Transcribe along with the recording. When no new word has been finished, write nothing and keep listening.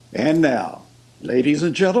And now, ladies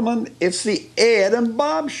and gentlemen, it's the Ed and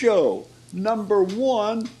Bob Show, number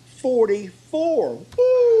 144.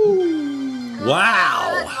 Woo!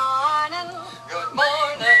 Wow. Good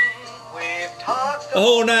morning. We've talked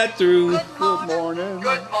Whole night through. Good morning.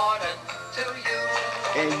 Good morning to you.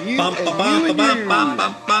 And you Bum, and ba, you bum, ba, and bum, bum, you.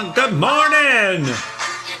 bum, bum. Good morning.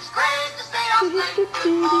 It's great to stay up late.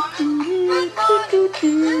 Good morning. Good morning to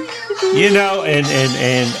you. You know,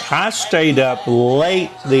 and I stayed up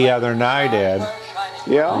late the other night, Ed.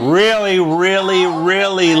 Yeah? Really, really,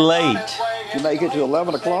 really late. Did you make it to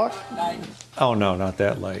 11 o'clock? Oh no, not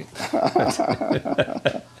that late.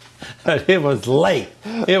 It was late.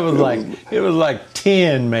 It was like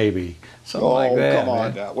 10 maybe. Something like that. Come on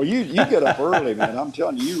Man. now. Well, you get up early, man. I'm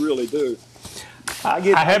telling you, you really do. I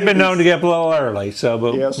have been known to get up a little early, so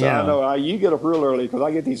but Yes, you I know. You get up real early because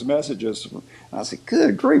I get these messages. I say,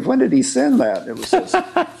 "Good grief, when did he send that?" It was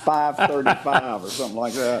 5:35 or something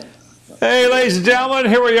like that. Hey, ladies and gentlemen,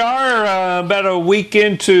 here we are, about a week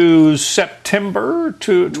into September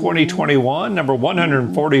 2021, number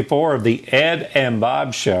 144 of the Ed and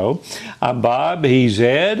Bob Show. I'm Bob, he's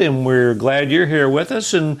Ed, and we're glad you're here with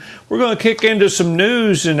us. And we're going to kick into some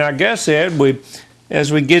news. And I guess, Ed,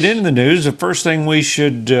 as we get into the news, the first thing we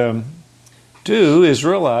should do is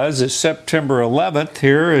realize that September 11th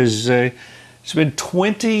here it's been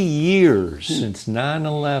 20 years since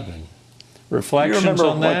 9/11. Reflections You remember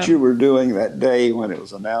on that? what you were doing that day when it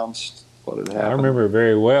was announced? What had happened? I remember it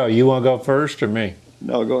very well. You want to go first or me?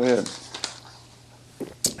 No, go ahead.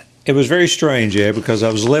 It was very strange, because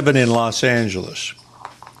I was living in Los Angeles.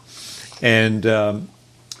 And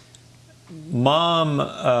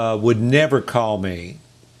Mom would never call me,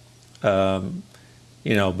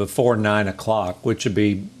 before 9 o'clock, which would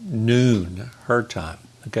be noon her time,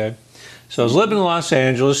 okay? So I was living in Los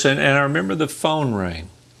Angeles, and I remember the phone rang.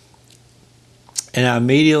 And I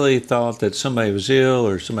immediately thought that somebody was ill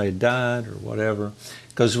or somebody died or whatever.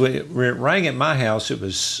 Because when it rang at my house, it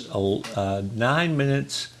was 9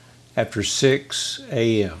 minutes after 6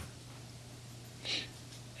 a.m.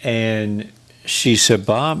 And she said,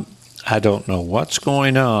 "Bob, I don't know what's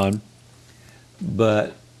going on,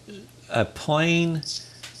 but a plane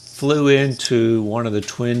flew into one of the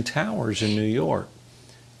Twin Towers in New York.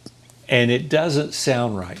 And it doesn't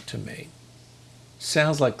sound right to me.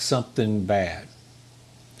 Sounds like something bad."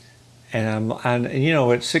 And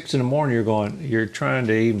at 6 in the morning, you're trying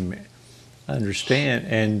to even understand.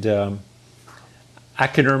 And I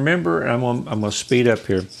can remember, and I'm going to speed up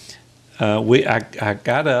here. I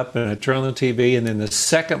got up and I turned on the TV, and then the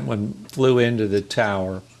second one flew into the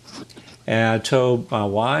tower. And I told my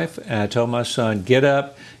wife and I told my son, "Get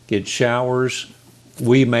up, get showers.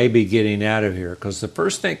 We may be getting out of here." Because the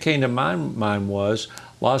first thing that came to my mind was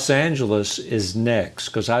Los Angeles is next,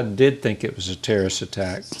 because I did think it was a terrorist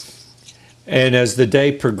attack. And as the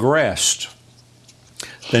day progressed,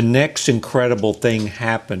 the next incredible thing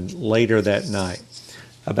happened later that night.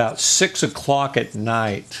 About 6 o'clock at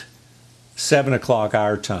night, 7 o'clock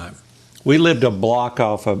our time. We lived a block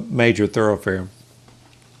off a major thoroughfare.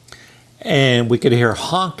 And we could hear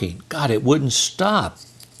honking. God, it wouldn't stop.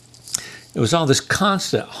 It was all this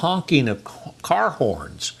constant honking of car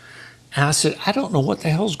horns. And I said, "I don't know what the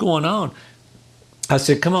hell's going on." I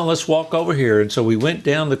said, "Come on, let's walk over here." And so we went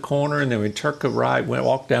down the corner, and then we took a right,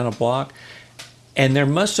 walked down a block. And there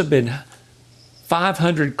must have been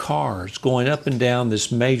 500 cars going up and down this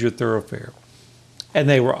major thoroughfare. And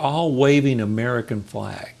they were all waving American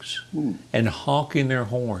flags and honking their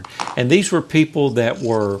horn. And these were people that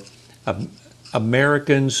were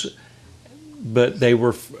Americans, but they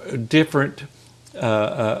were different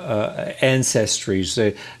ancestries.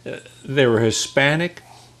 They were Hispanic.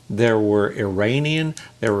 There were Iranian,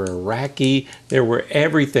 there were Iraqi, there were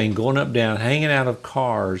everything going up, down, hanging out of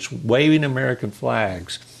cars, waving American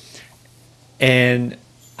flags. And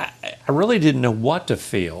I really didn't know what to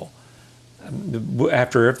feel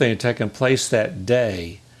after everything had taken place that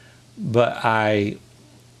day. But I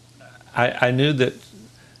knew that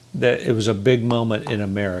it was a big moment in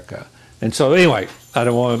America. And so anyway, I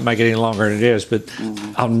don't want to make it any longer than it is, but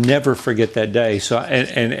I'll never forget that day. So,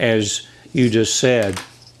 and as you just said,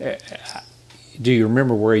 do you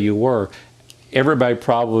remember where you were? Everybody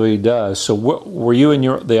probably does. So, were you in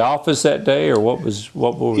the office that day, or what was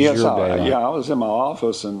Yes, your day like? Yeah, I was in my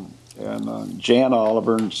office, and Jan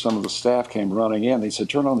Oliver and some of the staff came running in. They said,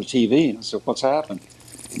 "Turn on the TV." And I said, "What's happened?"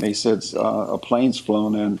 And they said, "A plane's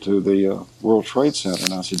flown into the World Trade Center."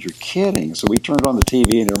 And I said, "You're kidding." So we turned on the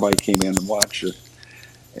TV, and everybody came in and watched it.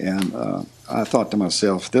 And I thought to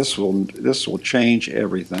myself, this will change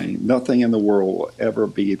everything. Nothing in the world will ever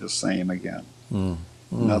be the same again.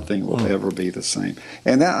 Nothing will ever be the same.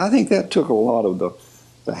 And I think that took a lot of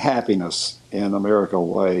the happiness in America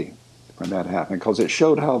away when that happened, because it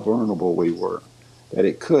showed how vulnerable we were, that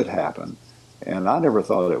it could happen. And I never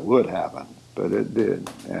thought it would happen, but it did.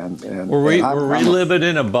 And Were we and living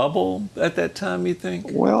in a bubble at that time, you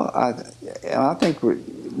think? well, I think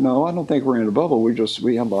no, I don't think we're in a bubble. We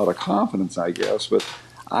have a lot of confidence, I guess. But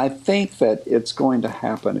I think that it's going to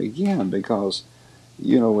happen again because,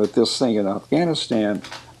 with this thing in Afghanistan,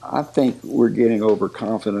 I think we're getting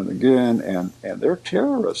overconfident again, and they're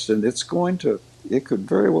terrorists, and it could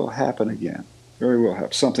very well happen again. Very well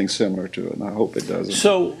have something similar to it, and I hope it doesn't.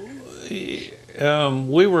 So,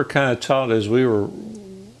 we were kind of taught as we were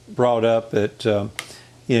brought up that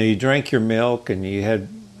you drank your milk and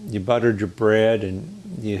you buttered your bread and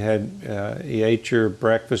you ate your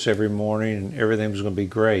breakfast every morning and everything was going to be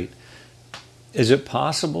great. Is it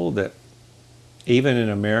possible that even in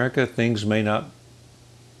America things may not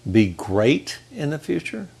be great in the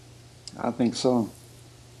future? I think so.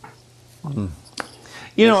 And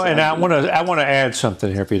I want to add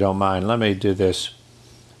something here, if you don't mind. Let me do this.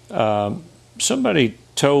 Somebody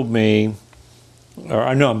told me,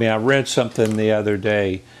 I read something the other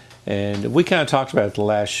day, and we kind of talked about it the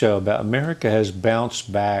last show, about America has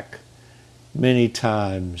bounced back many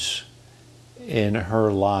times in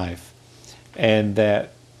her life, and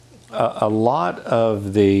that a lot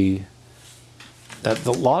of the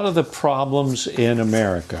problems in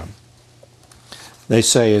America, they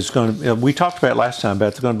say is going to. We talked about it last time, but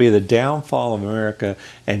it's going to be the downfall of America,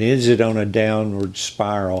 and is it on a downward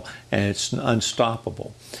spiral, and it's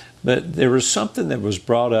unstoppable. But there was something that was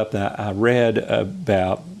brought up that I read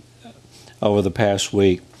about over the past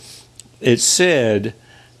week. It said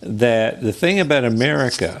that the thing about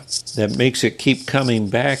America that makes it keep coming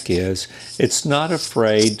back is it's not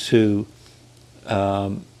afraid to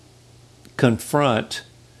confront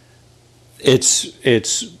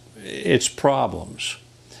its problems,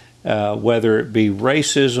 whether it be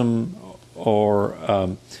racism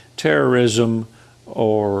or terrorism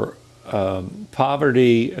or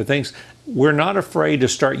poverty or things. We're not afraid to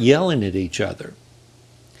start yelling at each other.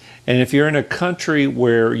 And if you're in a country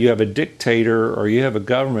where you have a dictator or you have a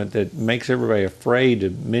government that makes everybody afraid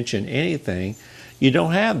to mention anything, you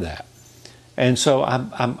don't have that. And so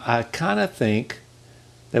I kind of think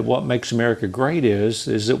that what makes America great is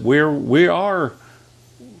that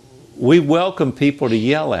we welcome people to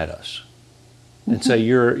yell at us and say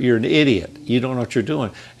you're an idiot, you don't know what you're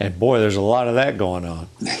doing, and boy, there's a lot of that going on.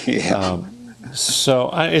 Yeah.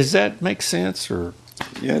 So does that make sense? Or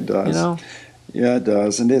Yeah, it does. Yeah, it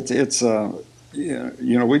does, and it's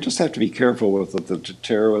we just have to be careful with the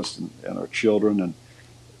terrorists and our children,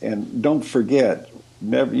 and don't forget.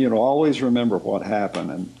 Never, always remember what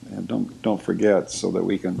happened, and don't forget, so that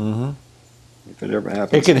we can. If it ever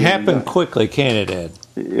happens, it can happen quickly, can't it, Ed?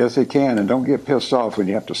 Yes, it can, and don't get pissed off when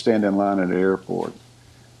you have to stand in line at the airport.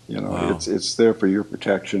 Wow. It's there for your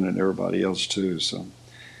protection and everybody else too. So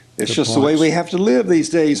it's Good just points. the way we have to live these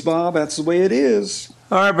days, Bob. That's the way it is.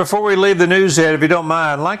 All right, before we leave the news, Ed, if you don't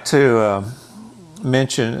mind, I'd like to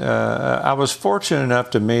mention I was fortunate enough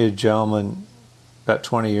to meet a gentleman about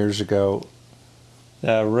 20 years ago.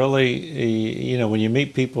 Really, when you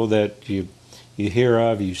meet people that you hear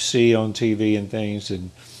of, you see on TV and things,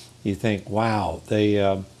 and you think, wow,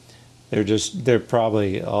 they're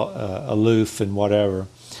probably aloof and whatever.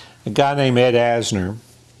 A guy named Ed Asner.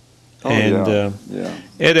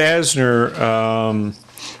 Ed Asner,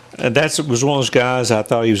 was one of those guys. I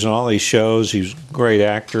thought he was in all these shows. He was a great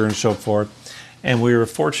actor and so forth. And we were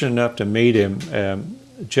fortunate enough to meet him.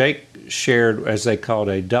 Jake shared, as they called,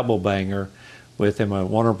 a double banger with him at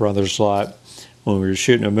Warner Brothers lot when we were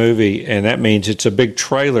shooting a movie, and that means it's a big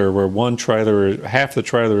trailer where half the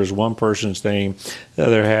trailer is one person's name, the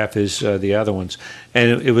other half is the other one's.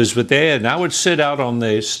 And it was with Ed, and I would sit out on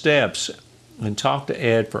the steps and talk to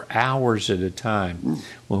Ed for hours at a time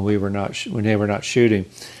when they were not shooting.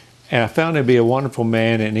 And I found him to be a wonderful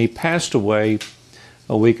man, and he passed away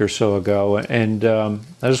a week or so ago. And I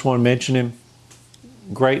just want to mention him.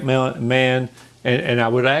 Great man. And I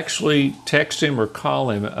would actually text him or call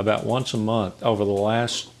him about once a month over the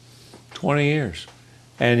last 20 years.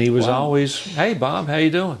 And he was always, hey, Bob, how you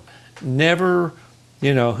doing? Never,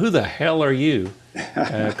 who the hell are you?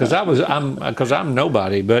 Because I'm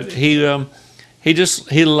nobody. But he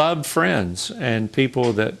loved friends and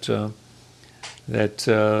people that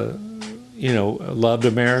loved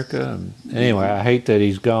America. And anyway, I hate that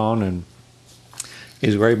he's gone, and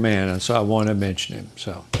he's a great man, and so I want to mention him.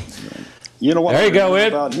 So. You know what? There you go,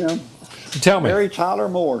 Ed. About him? Tell me. Mary Tyler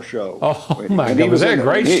Moore show. Oh my God, was that a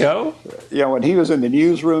great show? Yeah, when he was in the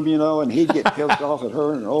newsroom, and he'd get pissed off at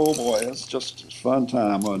her, and oh boy, it's just a fun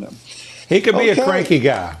time, wasn't it? He could be a Okay. cranky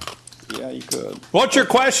guy. Yeah, you could. What's your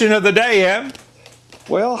question of the day, Em?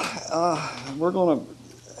 Well, the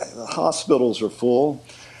hospitals are full.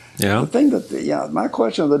 Yeah. The thing my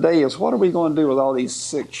question of the day is, what are we going to do with all these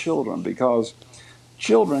sick children? Because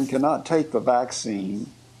children cannot take the vaccine,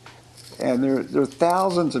 and there are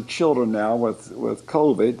thousands of children now with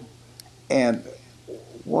COVID, and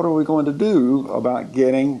what are we going to do about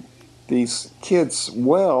getting these kids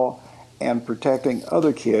well and protecting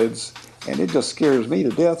other kids? And it just scares me to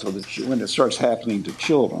death when it starts happening to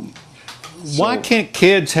children. Why can't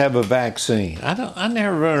kids have a vaccine? I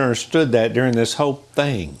never understood that during this whole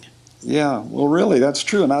thing. Yeah, well, really, that's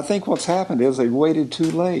true. And I think what's happened is they waited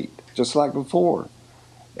too late, just like before.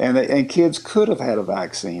 And kids could have had a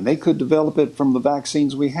vaccine. They could develop it from the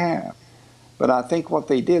vaccines we have. But I think what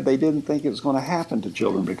they didn't think it was going to happen to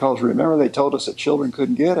children, because remember, they told us that children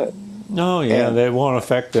couldn't get it. Oh, yeah, And they won't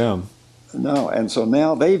affect them. no, and so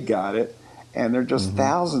now they've got it, and they're just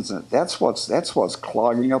thousands. That's what's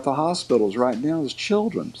clogging up the hospitals right now is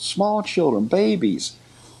children, small children, babies.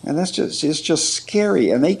 And it's just scary,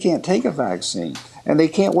 and they can't take a vaccine, and they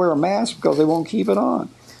can't wear a mask because they won't keep it on.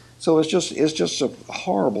 So it's just a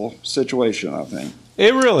horrible situation, I think.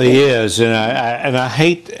 It really is, and I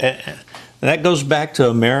hate. And that goes back to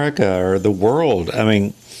America or the world. I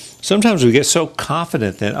mean, sometimes we get so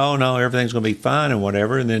confident that, oh no, everything's going to be fine and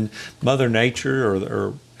whatever, and then Mother Nature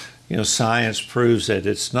or science proves that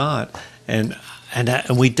it's not, and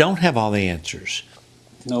we don't have all the answers.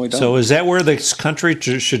 No, we don't. So is that where this country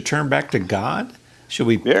should turn back to God? Should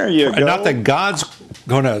we? There you go. Not that God's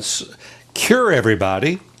going to cure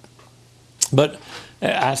everybody, but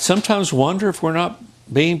I sometimes wonder if we're not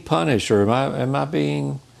being punished, or am I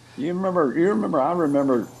being? You remember. I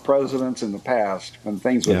remember presidents in the past when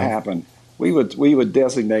things would Yeah. happen. We would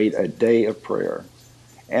designate a day of prayer,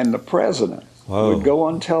 and the president would go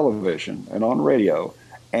on television and on radio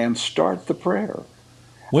and start the prayer.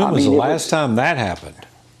 When was the last time that happened?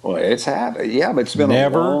 Well, it's happened. Yeah, but it's been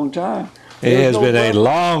Never. a long time. It has been a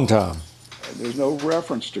long time. There's no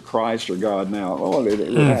reference to Christ or God now. Well, it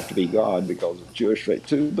would have to be God because of Jewish faith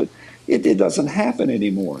too, but it doesn't happen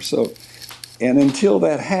anymore. So, and until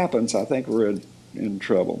that happens, I think we're in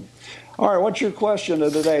trouble. All right, what's your question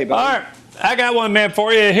of the day, buddy? All right, I got one, man,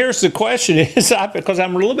 for you. Here's the question: because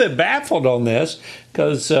I'm a little bit baffled on this,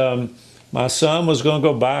 because my son was going to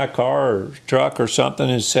go buy a car or truck or something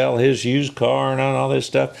and sell his used car and all this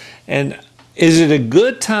stuff. And is it a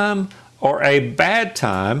good time or a bad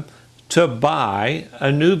time to buy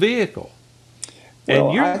a new vehicle?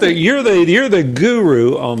 Well, And you're the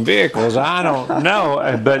guru on vehicles. I don't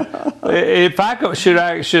know, but if I go, should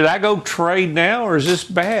I go trade now, or is this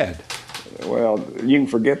bad? Well, you can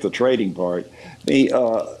forget the trading part.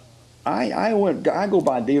 I go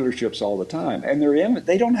by dealerships all the time, and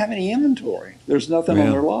they don't have any inventory. There's nothing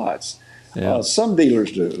on their lots. Yeah. Some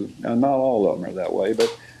dealers do, and not all of them are that way.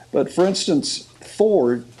 But for instance,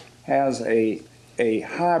 Ford has a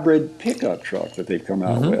hybrid pickup truck that they've come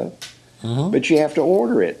out with, but you have to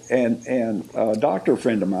order it. And a doctor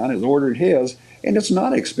friend of mine has ordered his, and it's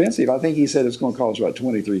not expensive. I think he said it's going to cost about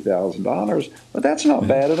 $23,000, but that's not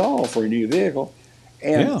bad at all for a new vehicle.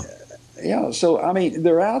 And yeah, so I mean,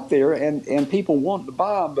 they're out there, and people want to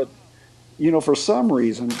buy them, but for some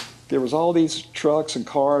reason, there was all these trucks and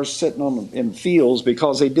cars sitting in fields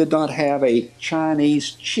because they did not have a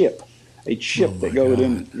Chinese chip, that goes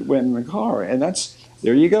in the car, and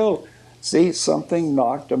there you go. See, something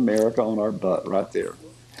knocked America on our butt right there.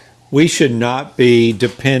 We should not be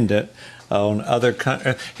dependent on other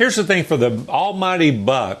countries. Here's the thing: for the almighty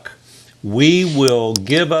buck, we will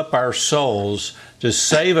give up our souls to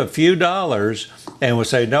save a few dollars, and we'll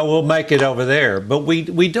say, no, we'll make it over there. But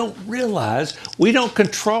we don't realize we don't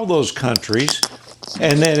control those countries.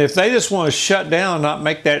 And then if they just want to shut down, not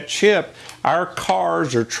make that chip, our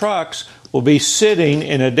cars or trucks will be sitting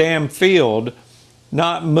in a damn field,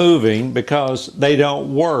 not moving, because they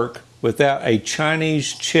don't work without a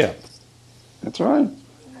Chinese chip. That's right.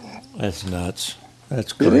 That's nuts.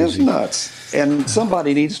 That's crazy. It is nuts, and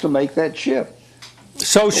somebody needs to make that chip.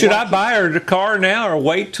 So should I buy a car now, or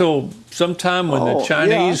wait till sometime when the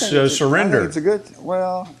Chinese surrender? I think it's a good.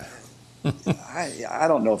 Well, I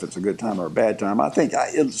don't know if it's a good time or a bad time. I think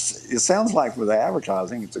it sounds like with the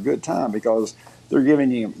advertising, it's a good time because they're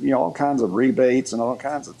giving you all kinds of rebates and all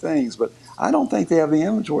kinds of things. But I don't think they have the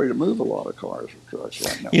inventory to move a lot of cars or trucks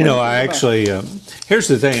right now. I actually here's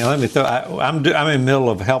the thing. Let me I'm in the middle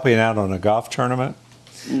of helping out on a golf tournament,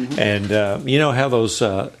 and you know how those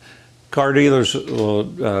car dealers will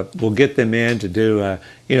get them in to do,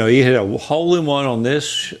 you hit a hole in one on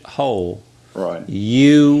this hole, Right.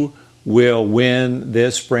 you will win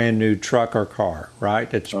this brand new truck or car, right?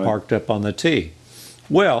 That's Right. parked up on the tee.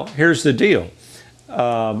 Well, here's the deal.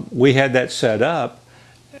 We had that set up,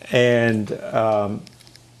 and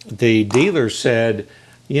the dealer said,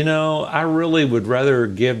 I really would rather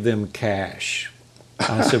give them cash.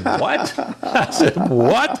 I said, what? I said,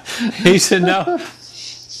 what? He said, no,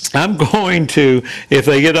 I'm going to, if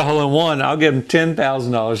they get a hole in one, I'll give them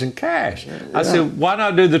 $10,000 in cash. I said, why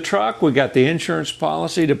not do the truck? We got the insurance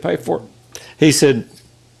policy to pay for it. He said,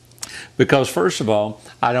 because first of all,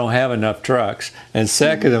 I don't have enough trucks. And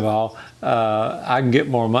second of all, I can get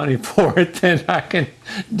more money for it than I can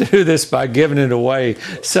do this by giving it away.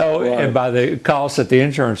 So, and by the cost of the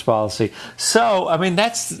insurance policy. So, I mean,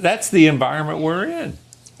 that's the environment we're in.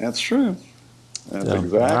 That's true. That's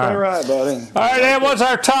exactly right, buddy. All right, Ed, what's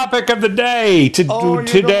our topic of the day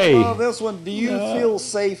today? Love this one. Do you feel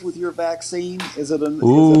safe with your vaccine? Is it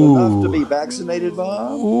enough to be vaccinated,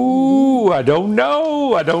 Bob? Ooh, I don't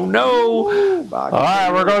know. All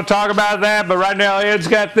right, we're going to talk about that, but right now Ed's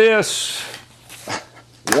got this.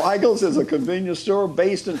 Weigel's is a convenience store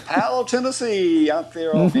based in Powell, Tennessee, out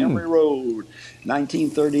there off Emory Road.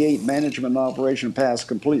 1938 management and operation passed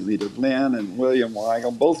completely to Glenn and William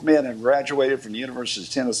Weigel. Both men had graduated from the University of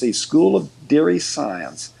Tennessee School of Dairy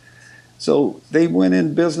Science. So they went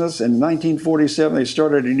in business. In 1947, they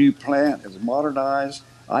started a new plant. It was modernized.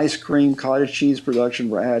 Ice cream, cottage cheese production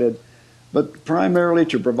were added, but primarily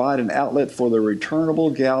to provide an outlet for the returnable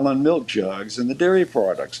gallon milk jugs and the dairy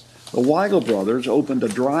products. The Weigel brothers opened a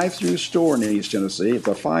drive-through store in East Tennessee. It's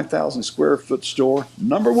a 5,000 square foot store.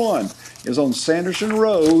 Number one is on Sanderson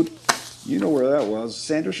Road. You know where that was.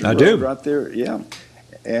 Sanderson Road, do. right there. Yeah.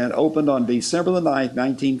 And opened on December the 9th,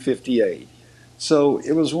 1958. So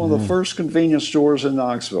it was one of the first convenience stores in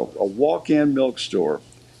Knoxville, a walk-in milk store.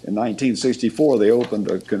 In 1964, they opened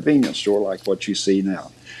a convenience store like what you see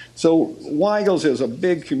now. So Weigel's is a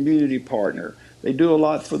big community partner. They do a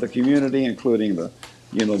lot for the community, including the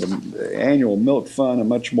annual milk fund and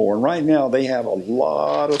much more. And right now they have a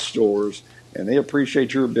lot of stores, and they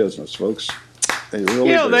appreciate your business, folks. They really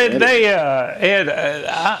do.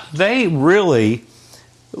 They really,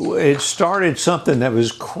 it started something that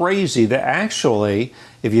was crazy that actually,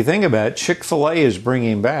 if you think about it, Chick-fil-A is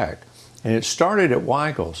bringing back. And it started at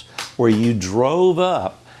Weigel's, where you drove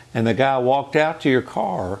up and the guy walked out to your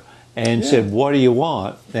car and said, what do you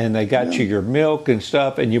want? And they got you your milk and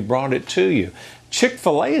stuff, and you brought it to you.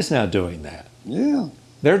 Chick-fil-A is now doing that. Yeah.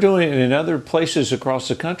 They're doing it in other places across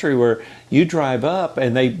the country where you drive up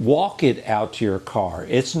and they walk it out to your car.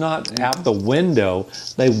 It's not out the window.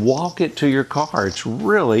 They walk it to your car. It's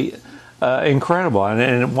really incredible.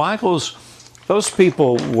 And Weigel's, those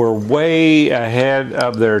people were way ahead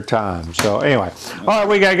of their time. So anyway, all right,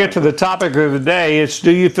 we got to get to the topic of the day. It's,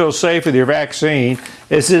 do you feel safe with your vaccine?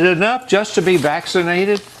 Is it enough just to be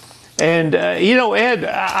vaccinated? And, Ed,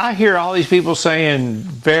 I hear all these people saying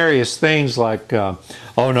various things like, oh,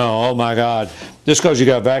 no, oh, my God, just because you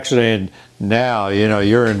got vaccinated now,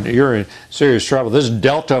 you're in serious trouble. This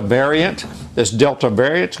Delta variant is going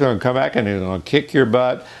to come back and it's going to kick your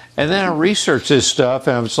butt. And then I researched this stuff,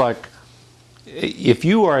 and it's like, if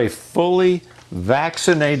you are a fully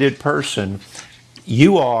vaccinated person,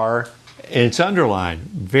 you are, and it's underlined,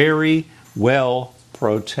 very well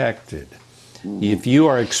protected. If you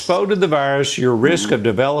are exposed to the virus, your risk of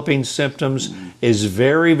developing symptoms is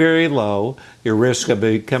very, very low. Your risk of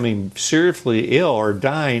becoming seriously ill or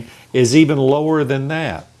dying is even lower than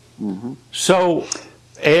that. So,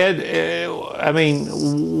 Ed,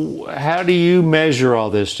 how do you measure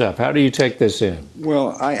all this stuff? How do you take this in?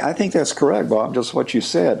 Well, I think that's correct, Bob, just what you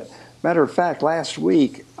said. Matter of fact, last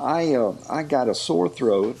week, I got a sore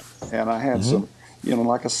throat, and I had some,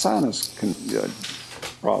 like a sinus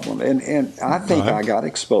problem. And I think I got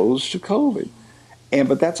exposed to COVID.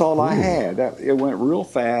 But that's all I had. It went real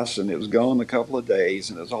fast, and it was gone in a couple of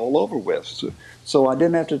days, and it was all over with. So I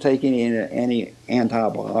didn't have to take any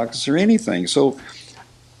antibiotics or anything. So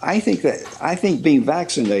I think being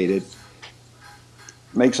vaccinated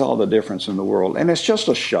makes all the difference in the world. And it's just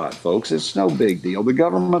a shot, folks. It's no big deal. The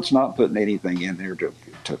government's not putting anything in there to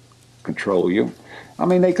control you. I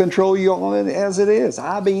mean, they control you all as it is.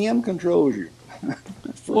 IBM controls you.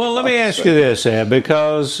 Well, let me ask you this, Ed,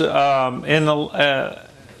 because this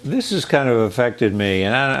has kind of affected me,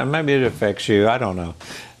 and maybe it affects you. I don't know.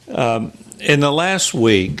 In the last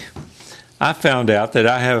week, I found out that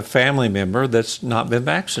I have a family member that's not been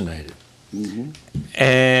vaccinated.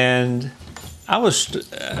 And I was,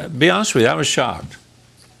 be honest with you, I was shocked.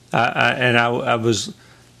 I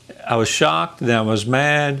I was shocked, then I was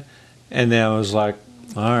mad, and then I was like,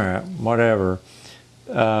 all right, whatever.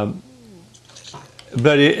 And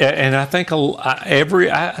I think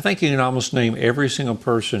I think you can almost name every single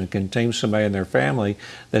person, can name somebody in their family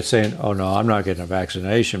that's saying, "Oh no, I'm not getting a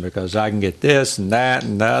vaccination because I can get this and that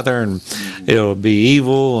and the other, and it'll be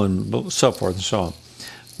evil and so forth and so on."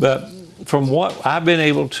 But from what I've been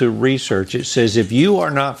able to research, it says if you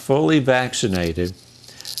are not fully vaccinated,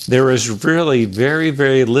 there is really very,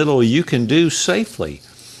 very little you can do safely.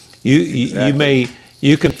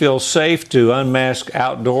 You can feel safe to unmask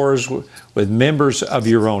outdoors with members of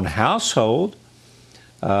your own household,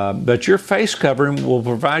 but your face covering will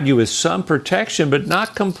provide you with some protection, but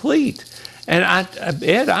not complete. And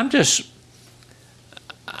Ed,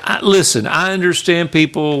 listen, I understand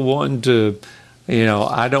people wanting to,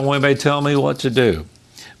 I don't want anybody telling me what to do,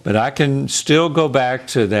 but I can still go back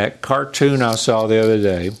to that cartoon I saw the other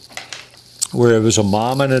day where it was a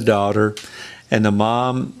mom and a daughter. And the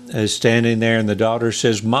mom is standing there, and the daughter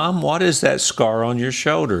says, "Mom, what is that scar on your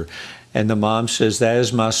shoulder?" And the mom says, "That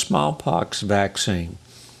is my smallpox vaccine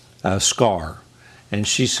scar." And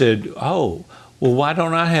she said, "Oh, well, why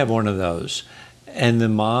don't I have one of those?" And the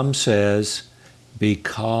mom says,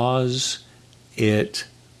 "Because it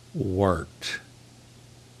worked."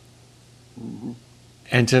 Mm-hmm.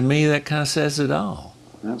 And to me, that kind of says it all.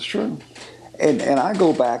 That's true. And I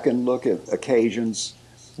go back and look at occasions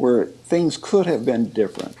where things could have been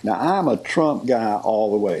different. Now, I'm a Trump guy all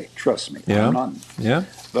the way. Trust me. Yeah. I'm not. Yeah.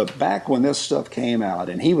 But back when this stuff came out,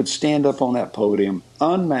 and he would stand up on that podium,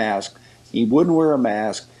 unmasked, he wouldn't wear a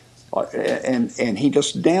mask, and he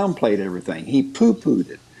just downplayed everything. He poo-pooed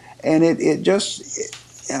it. And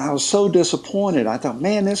and I was so disappointed. I thought,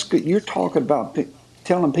 man, you're talking about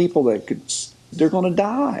telling people that they're going to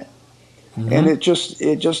die. Mm-hmm. And it just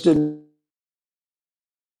didn't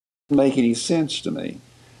make any sense to me.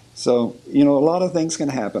 So, a lot of things can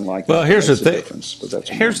happen like that. Well, here's the thing.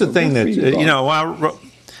 Here's the thing that,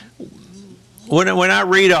 when I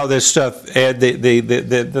read all this stuff, Ed,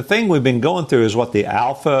 the thing we've been going through is what the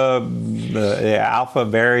alpha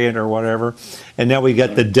variant or whatever, and now we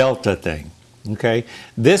got the Delta thing. Okay,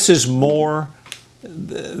 this is more.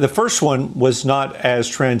 The first one was not as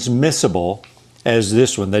transmissible as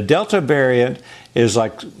this one. The Delta variant is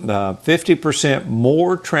like 50%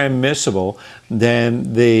 more transmissible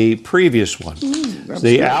than the previous one.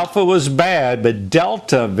 The Alpha was bad, but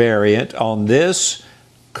Delta variant on this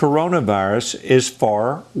coronavirus is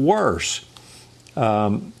far worse.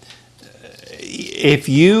 If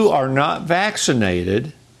you are not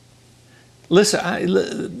vaccinated,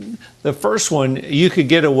 listen, the first one, you could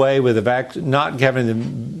get away with not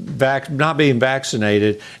being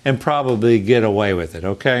vaccinated and probably get away with it,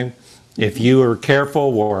 okay? If you are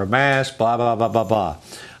careful, wore a mask, blah, blah, blah, blah, blah.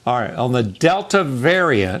 All right, on the Delta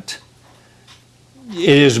variant, it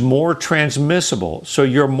is more transmissible, so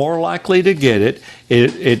you're more likely to get it.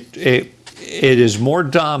 It is more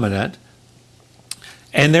dominant,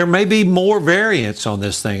 and there may be more variants on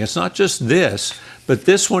this thing. It's not just this, but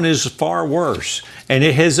this one is far worse, and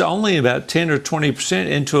it has only about 10 or 20%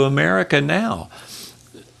 into America now.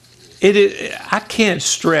 I can't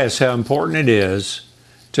stress how important it is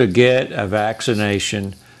to get a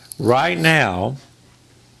vaccination right now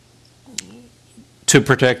to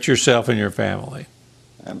protect yourself and your family.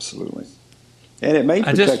 Absolutely. And it may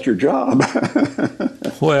protect your job.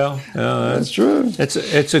 Well, that's true.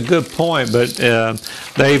 It's a good point, but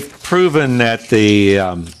they've proven that the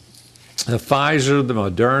Pfizer, the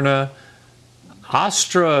Moderna,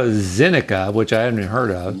 AstraZeneca, which I haven't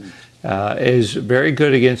heard of, is very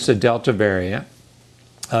good against the Delta variant.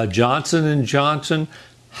 Johnson & Johnson,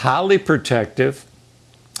 highly protective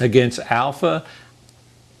against Alpha,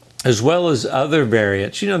 as well as other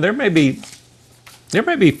variants. There may be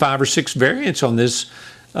 5 or 6 variants on this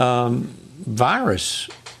virus.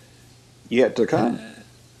 Yet to come.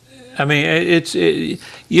 I mean,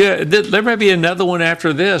 there may be another one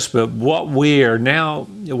after this, but what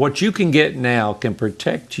you can get now can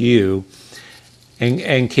protect you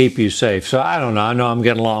and keep you safe. So I don't know. I know I'm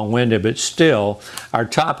getting long-winded, but still, our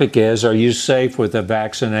topic is, are you safe with a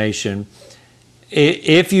vaccination?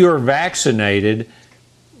 If you're vaccinated,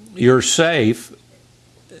 you're safe.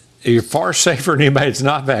 You're far safer than anybody that's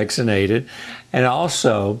not vaccinated. And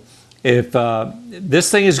also, if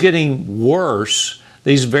this thing is getting worse,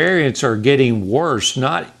 these variants are getting worse,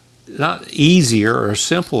 not easier or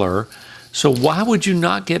simpler. So why would you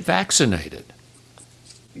not get vaccinated?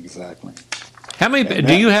 Exactly. How many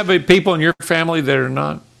do you have people in your family that are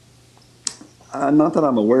not? Not that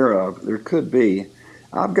I'm aware of. There could be.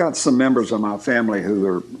 I've got some members of my family who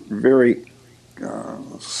are very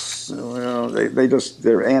well,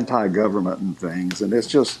 they're anti-government and things, and it's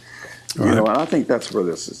just, Right. and I think that's where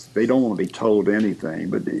this is. They don't want to be told anything,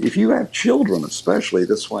 but if you have children, especially,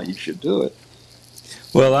 that's why you should do it.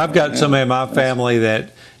 Well, I've got somebody in my family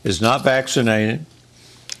that is not vaccinated,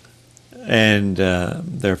 and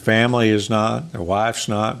their family is not, their wife's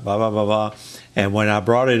not, blah, blah, blah, blah. And when I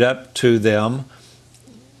brought it up to them,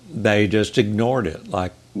 they just ignored it.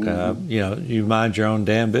 Like, you mind your own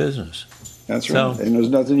damn business. That's right. And there's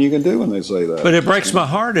nothing you can do when they say that. But it breaks my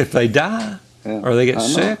heart if they die or they get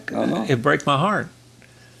sick. I know. It breaks my heart.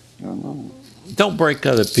 I know. Don't break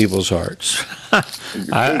other people's hearts.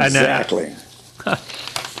 Exactly.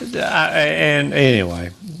 And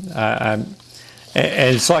anyway, and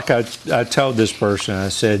it's like I told this person, I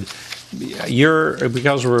said,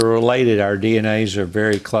 because we're related, our DNAs are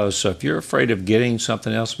very close. So if you're afraid of getting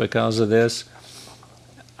something else because of this,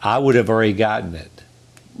 I would have already gotten it.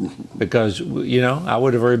 Because, I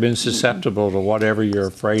would have already been susceptible to whatever you're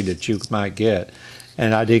afraid that you might get.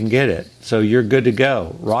 And I didn't get it. So you're good to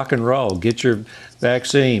go. Rock and roll. Get your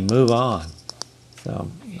vaccine. Move on. So,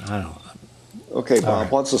 I don't know. Okay, Bob,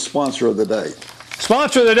 what's the sponsor of the day?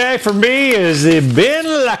 Sponsor of the day for me is the Been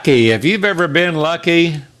Lucky. If you've ever been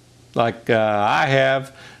lucky, like I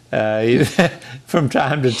have, from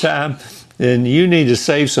time to time, then you need to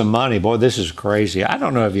save some money. Boy, this is crazy. I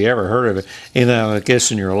don't know if you ever heard of it, I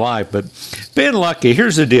guess in your life, but Been Lucky,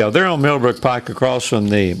 here's the deal. They're on Millbrook Pike across from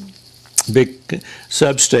the big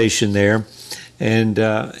substation there. And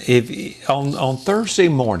if on Thursday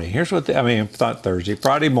morning, here's what not Thursday,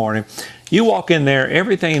 Friday morning, you walk in there,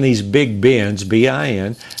 everything in these big bins,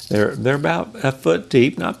 B-I-N, they're about a foot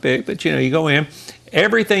deep, not big, but you go in,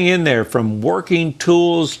 everything in there from working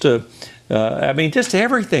tools to, just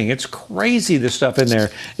everything. It's crazy, the stuff in there.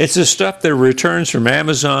 It's the stuff that returns from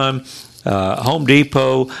Amazon, Home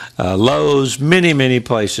Depot, Lowe's, many, many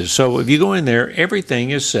places. So if you go in there,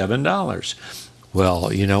 everything is $7. Well,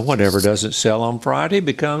 whatever doesn't sell on Friday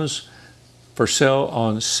becomes for sale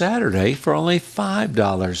on Saturday for only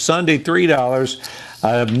 $5. Sunday,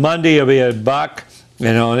 $3. Monday will be $1.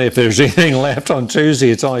 If there's anything left on Tuesday,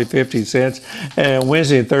 it's only 50 cents. And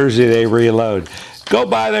Wednesday and Thursday, they reload. Go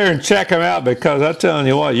by there and check them out, because I'm telling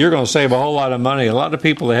you what, you're going to save a whole lot of money. A lot of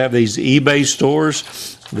people that have these eBay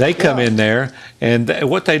stores, they come in there, and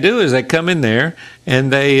what they do is they come in there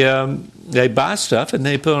and they buy stuff and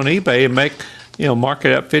they put on eBay and make, mark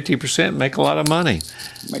it up 50%, make a lot of money.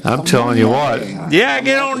 I'm telling you what. Yeah,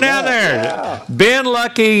 get on down there. Yeah. Ben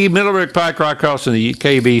Lucky, Middlebrook Pike, right across from the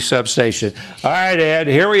KB substation. All right, Ed,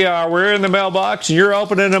 here we are. We're in the mailbox, and you're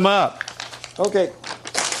opening them up. Okay.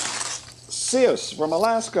 Sis from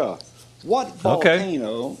Alaska. What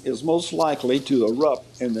volcano is most likely to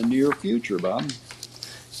erupt in the near future, Bob?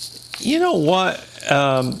 You know what?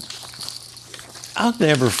 I'll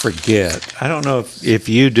never forget. I don't know if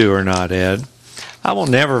you do or not, Ed. I will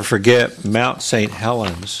never forget Mount St.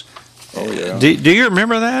 Helens. Oh, yeah. Do you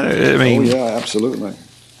remember that? Oh, yeah, absolutely.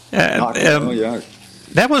 Yeah.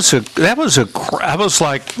 I was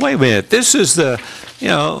like, wait a minute, this is the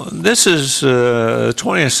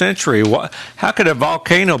 20th century. How could a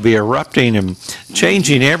volcano be erupting and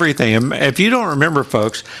changing everything? And if you don't remember,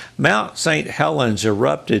 folks, Mount St. Helens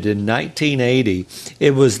erupted in 1980.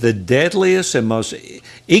 It was the deadliest and most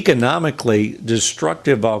economically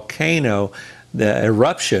destructive volcano, the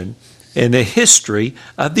eruption, in the history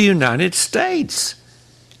of the United States.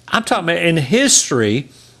 I'm talking about in history.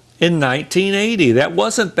 In 1980. That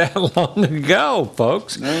wasn't that long ago,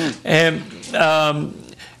 folks. No. And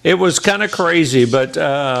it was kind of crazy, but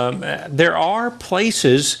there are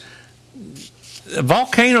places,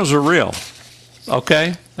 volcanoes are real,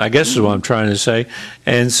 okay? I guess is what I'm trying to say.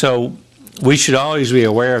 And so we should always be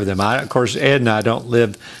aware of them. Of course, Ed and I don't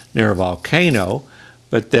live near a volcano,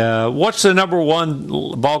 but what's the number one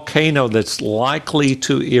volcano that's likely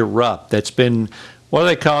to erupt, that's been, what do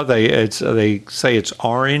they call it? They say it's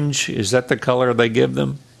orange. Is that the color they give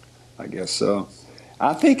them? I guess so.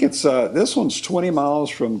 I think it's this one's 20 miles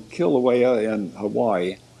from Kilauea in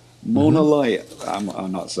Hawaii. Mauna Loa.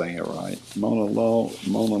 I'm not saying it right. Mauna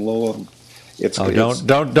Loa.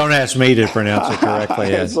 Don't ask me to pronounce it correctly.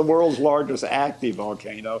 It's the world's largest active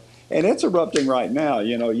volcano, and it's erupting right now.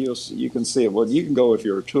 You can see it. Well, you can go if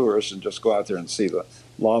you're a tourist and just go out there and see the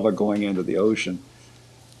lava going into the ocean.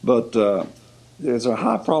 But there's a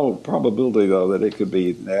high probability, though, that it could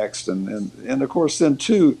be next. And of course, then,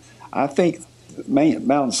 too, I think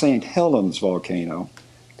Mount St. Helens volcano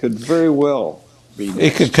could very well be next.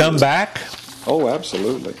 It could come back? Oh,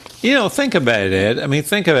 absolutely. Think about it, Ed. I mean,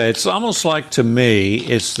 think about it. It's almost like, to me,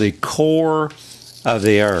 it's the core of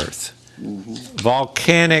the earth.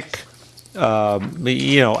 Volcanic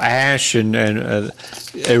ash and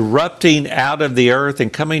erupting out of the earth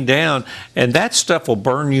and coming down, and that stuff will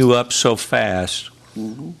burn you up so fast.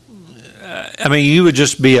 Mm-hmm. I mean, you would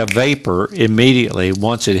just be a vapor immediately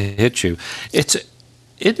once it hits you. Isn't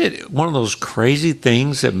it one of those crazy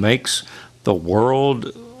things that makes the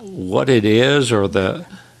world what it is, I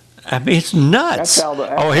mean, it's nuts.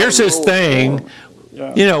 Here's this thing,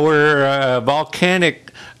 where a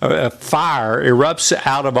volcanic fire erupts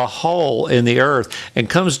out of a hole in the earth and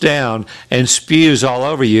comes down and spews all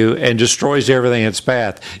over you and destroys everything in its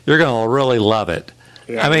path. You're going to really love it.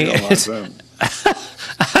 Yeah, I mean, it's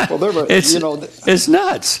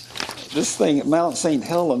nuts. This thing, Mount St.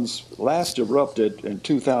 Helens, last erupted in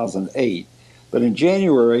 2008, but in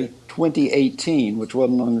January 2018, which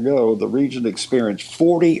wasn't long ago, the region experienced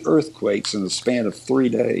 40 earthquakes in the span of 3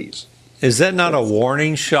 days. Is that not a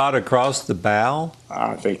warning shot across the bow?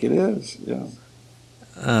 I think it is, yeah.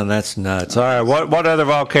 Oh, that's nuts. All right, what other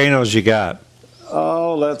volcanoes you got?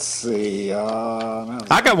 Oh, let's see.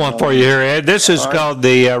 I got one for you here, Ed. This is called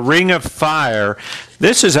the Ring of Fire.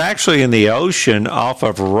 This is actually in the ocean off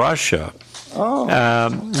of Russia. Oh.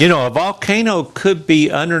 A volcano could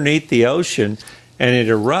be underneath the ocean, and it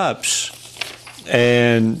erupts,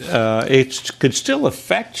 and it could still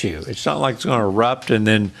affect you. It's not like it's going to erupt and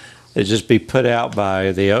then it just be put out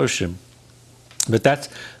by the ocean. But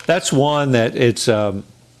that's one that it's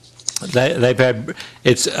they've had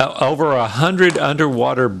over 100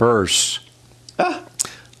 underwater bursts. Yeah,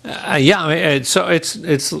 I mean, it's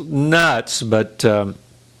nuts, but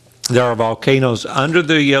there are volcanoes under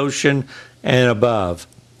the ocean and above.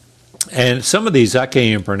 And some of these I can't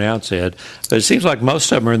even pronounce, Ed, but it seems like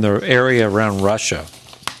most of them are in the area around Russia.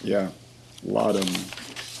 Yeah, a lot of them.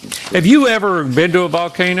 Have you ever been to a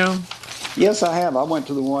volcano? Yes, I have. I went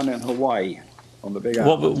to the one in Hawaii on the Big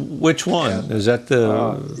Island. Which one? Yeah. Is that that's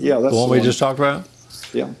the one we just talked about?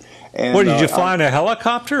 Yeah. And, what, did you fly in a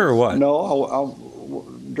helicopter or what? No, I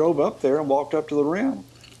drove up there and walked up to the rim.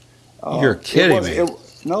 You're kidding me.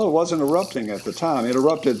 No, it wasn't erupting at the time. It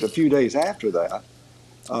erupted a few days after that.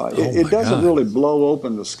 It doesn't really blow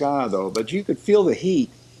open the sky, though, but you could feel the heat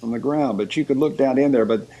from the ground, but you could look down in there.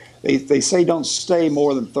 But they say don't stay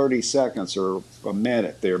more than 30 seconds or a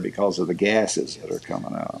minute there because of the gases that are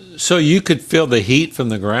coming out. So you could feel the heat from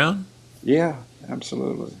the ground? Yeah,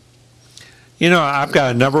 absolutely. I've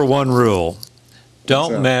got a number one rule.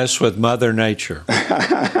 Don't mess with Mother Nature.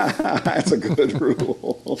 That's a good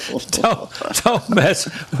rule. Don't mess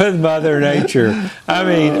with Mother Nature. I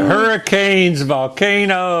mean, hurricanes,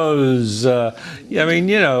 volcanoes. Are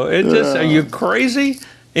you crazy?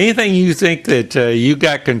 Anything you think that you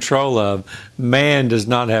got control of, man does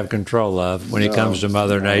not have control of when it comes to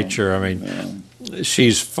Mother Nature. I mean,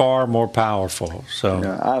 she's far more powerful. So and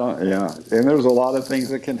there's a lot of things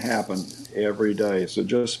that can happen every day. So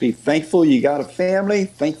just be thankful you got a family,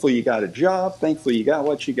 thankful you got a job, thankful you got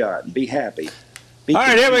what you got, and be happy. All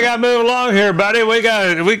right, we got to move along here, buddy. We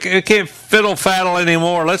can't fiddle faddle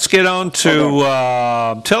anymore. Let's get on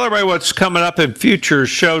to tell everybody what's coming up in future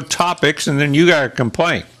show topics, and then you got a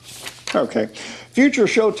complaint. Okay. Future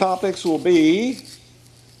show topics will be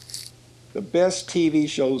the best TV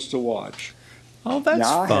shows to watch. Oh, that's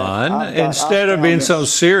fun. Instead of being so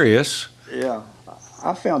serious. Yeah.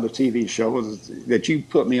 I found a TV show that you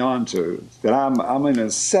put me on to that I'm in a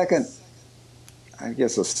second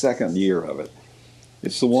year of it.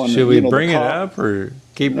 It's the one. Should we bring it up or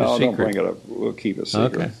keep it a secret? No, don't bring it up. We'll keep it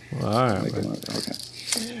secret. Okay. Well, all right.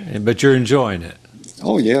 Okay. But you're enjoying it.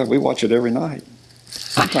 Oh yeah, we watch it every night.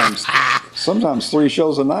 Sometimes 3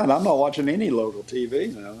 shows a night. I'm not watching any local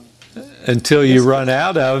TV now. Until you run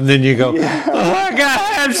out of them, then you go, I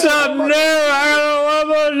gotta have something new.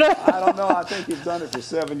 I don't know. I think you've done it for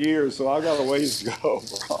 7 years, so I've got a ways to go.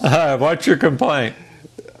 All right, what's your complaint?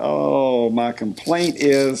 Oh, my complaint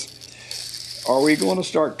is, are we going to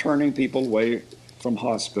start turning people away from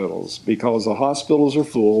hospitals? Because the hospitals are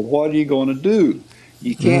full. What are you going to do?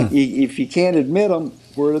 You can't. If you can't admit them,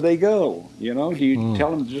 where do they go? Do you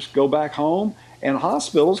tell them to just go back home? And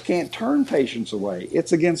hospitals can't turn patients away.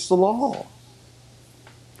 It's against the law.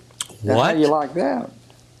 What? How do you like that?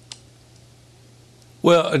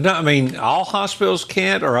 Well, no, I mean, all hospitals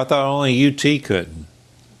can't, or I thought only UT couldn't.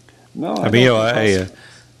 No, I mean, I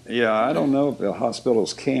don't know if the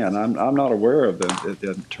hospitals can. I'm not aware of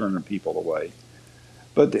them turning people away.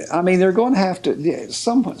 But I mean, they're going to have to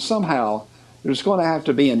somehow. There's going to have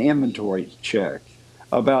to be an inventory check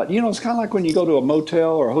about, it's kind of like when you go to a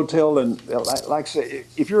motel or a hotel, and like say,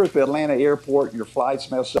 if you're at the Atlanta airport and your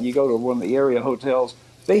flight's messed up, you go to one of the area hotels.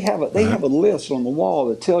 They have a list on the wall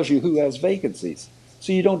that tells you who has vacancies,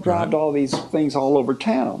 so you don't drive to all these things all over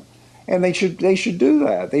town. And they should do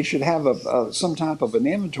that. They should have some type of an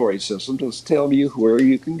inventory system to tell you where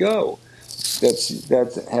you can go.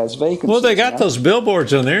 That has vacancies. Well, they got those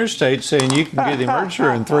billboards on the interstate saying you can get the emergency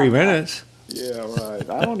room in 3 minutes. Yeah, right.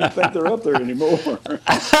 I don't even think they're up there anymore. All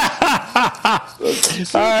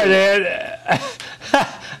right, Ed.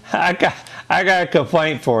 I got a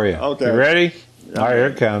complaint for you. Okay. You ready? All right, here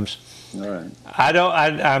it comes. All right. I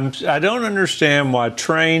don't understand why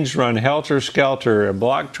trains run helter skelter and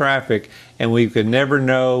block traffic, and we could never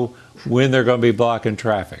know when they're going to be blocking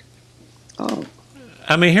traffic. Oh.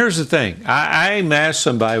 I mean, here's the thing. I asked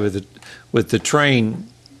somebody with the train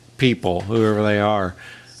people, whoever they are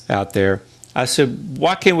out there. I said,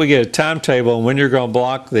 why can't we get a timetable on when you're going to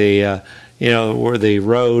block the, where the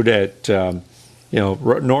road at,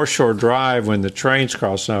 North Shore Drive when the train's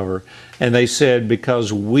crossing over? And they said,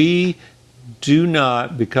 because we do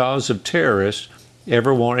not, because of terrorists,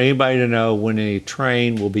 ever want anybody to know when a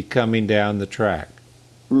train will be coming down the track.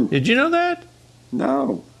 Did you know that?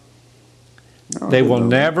 No. They will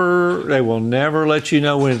never let you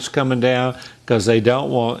know when it's coming down because they don't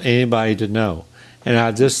want anybody to know. And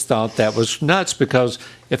I just thought that was nuts, because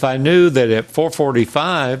if I knew that at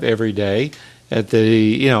 4:45 every day at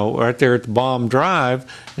the, right there at the Bomb Drive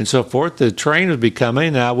and so forth, the train would be coming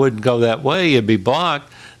and I wouldn't go that way, it'd be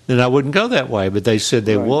blocked, then I wouldn't go that way. But they said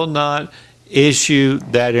they will not issue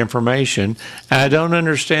that information. And I don't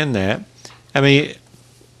understand that. I mean,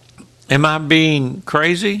 am I being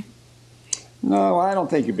crazy? No, I don't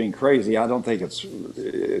think you're being crazy. I don't think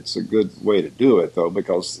it's a good way to do it, though,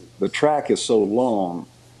 because the track is so long.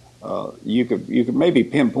 You could maybe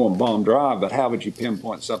pinpoint Bomb Drive, but how would you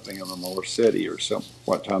pinpoint something in the North City or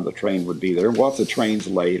what time the train would be there? What if the train's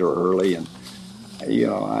late or early? And I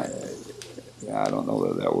don't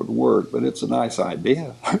know that would work, but it's a nice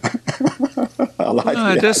idea.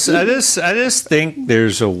 I just think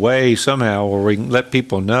there's a way somehow where we can let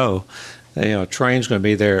people know. A train's going to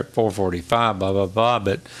be there at 4:45, blah, blah, blah.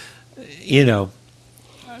 But,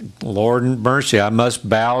 Lord and mercy, I must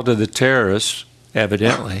bow to the terrorists,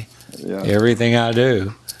 evidently. Yeah. Everything I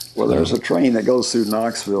do. Well, there's a train that goes through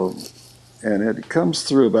Knoxville, and it comes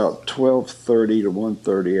through about 12:30 to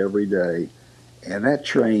 1:30 every day. And that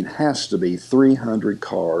train has to be 300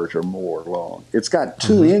 cars or more long. It's got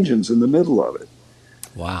two engines in the middle of it.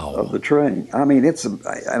 Wow. Of the train. I mean,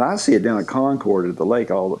 and I see it down at Concord at the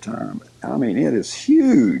lake all the time. I mean, it is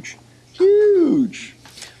huge, huge.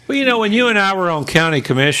 Well, when you and I were on county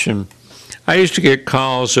commission, I used to get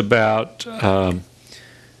calls about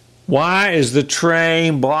why is the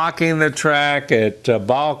train blocking the track at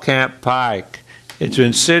Ball Camp Pike? It's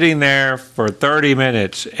been sitting there for 30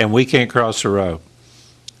 minutes and we can't cross the road.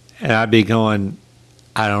 And I'd be going,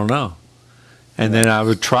 I don't know. And then I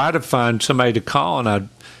would try to find somebody to call, and I'd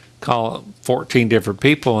call 14 different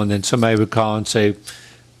people, and then somebody would call and say,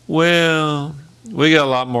 well, we got a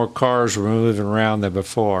lot more cars moving around than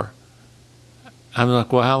before. I'm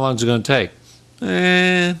like, well, how long is it going to take?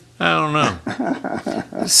 I don't know.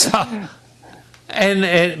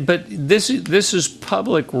 But this is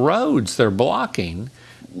public roads they're blocking.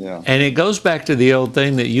 Yeah. And it goes back to the old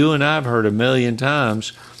thing that you and I have heard a million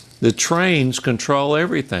times. The trains control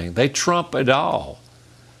everything. They trump it all.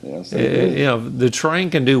 Yes, they do. The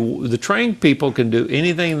train people can do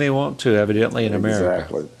anything they want to, evidently, in America.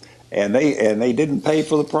 Exactly. And they didn't pay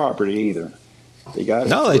for the property either. They got it.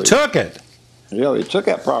 No, they took it. Yeah, they took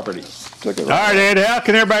that property. All right, Ed, how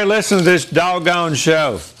can everybody listen to this doggone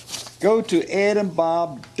show? Go to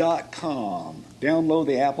EdandBob.com. Download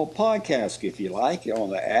the Apple Podcast if you like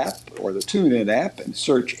on the app or the TuneIn app and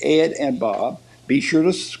search Ed and Bob. Be sure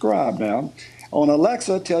to subscribe now. On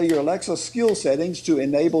Alexa, tell your Alexa skill settings to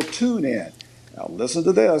enable TuneIn. Now listen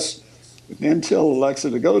to this. Then tell Alexa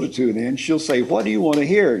to go to TuneIn. She'll say, what do you want to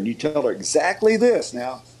hear? And you tell her exactly this.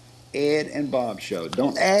 Now, Ed and Bob Show.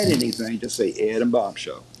 Don't add anything. Just say Ed and Bob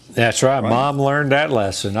Show. That's right. Mom learned that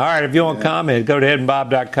lesson. All right, if you want to comment, go to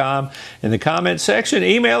EdandBob.com. In the comment section,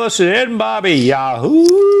 email us at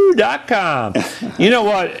EdandBob@yahoo.com. You know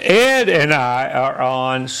what? Ed and I are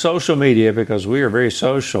on social media because we are very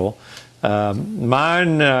social.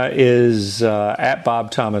 Mine is at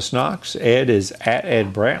Bob Thomas Knox. Ed is at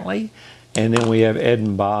Ed Brantley. And then we have Ed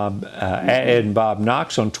and Bob, at Ed and Bob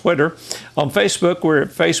Knox on Twitter. On Facebook, we're at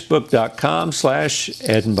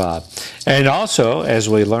facebook.com/Ed and Bob. And also, as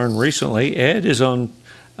we learned recently, Ed is on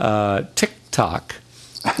TikTok.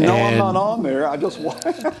 No, I'm not on there. I just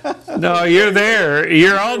No, you're there.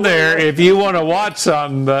 You're on there if you want to watch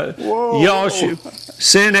something. But y'all should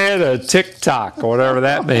Send Ed a TikTok or whatever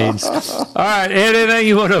that means. All right, Ed, anything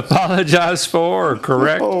you want to apologize for or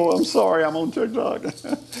correct? Oh, I'm sorry, I'm on TikTok.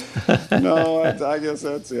 No, I guess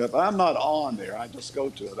that's it. I'm not on there. I just go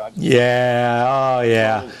to it. Yeah, oh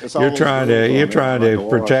yeah. It's all You're those trying girls to on you're there. trying I like to to watch.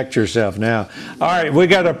 protect yourself now. All right, we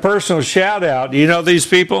got a personal shout out. Do you know these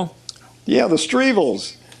people? Yeah, the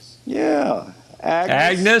Strevels. Yeah,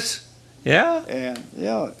 Agnes? Yeah? and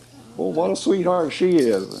yeah. Well, what a sweetheart she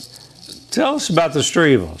is. Tell us about the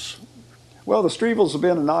Strevels. Well, the Strevels have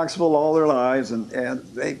been in Knoxville all their lives, and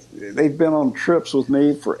they've been on trips with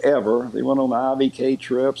me forever. They went on the IVK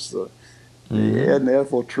trips, the Ed and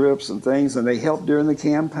Ethel trips and things, and they helped during the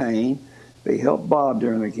campaign. They helped Bob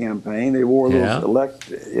during the campaign. They wore those Yeah. elect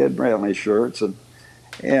Ed Brantley shirts,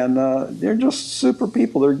 and they're just super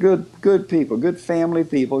people. They're good people, good family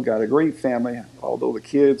people. Got a great family, although the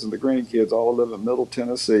kids and the grandkids all live in Middle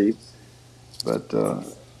Tennessee. But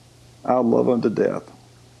I love them to death.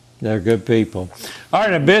 They're good people. All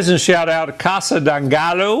right, a business shout out to Casa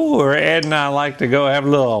Dangalo, where Ed and I like to go have a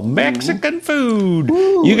little Mexican food.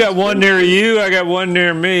 Ooh, You got one near you, I got one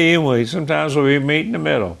near me, and sometimes we meet in the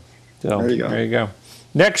middle. So There you go. There you go.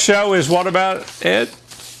 Next show is what about, Ed?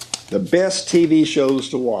 The best TV shows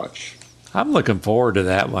to watch. I'm looking forward to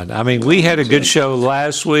that one. I mean, we had a good show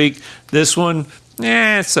last week. This one,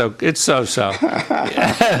 it's so.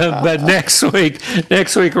 But next week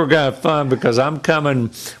we're gonna have fun because I'm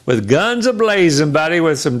coming with guns a-blazing, buddy,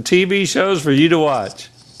 with some TV shows for you to watch.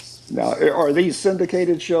 Now, are these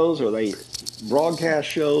syndicated shows? Are they broadcast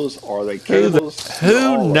shows? Are they Who cables?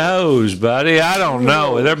 Who knows, buddy? I don't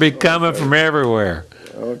know. They'll be coming from everywhere.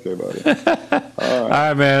 Okay, buddy. All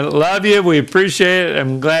right, man. Love you. We appreciate it.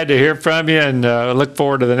 I'm glad to hear from you, and look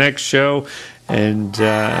forward to the next show. And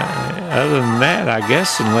other than that, I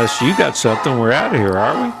guess, unless you got something, we're out of here,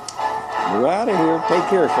 are we? We're out of here. Take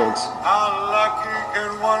care, folks. How lucky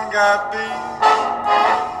can one guy be?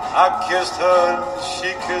 I kissed her and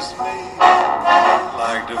she kissed me.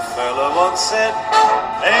 Like the fella once said,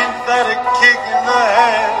 ain't that a kick in the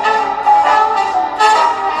head?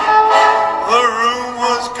 The room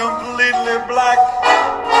was completely black.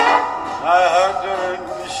 I hugged her and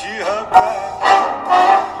she hugged back.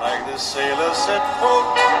 Like the sailor said,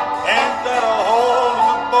 quote, ain't that a hole in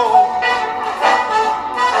the boat?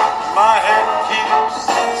 My head keeps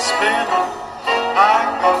spinning. I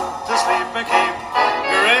go to sleep and keep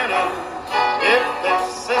grinning. If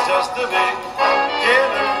this is just the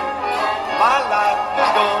beginning, my life is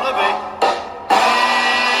gonna be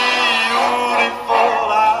beautiful.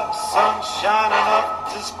 I've sunshine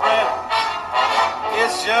enough to spread.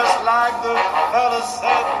 It's just like the fella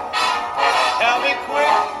said. Tell me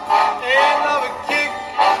quick, ain't love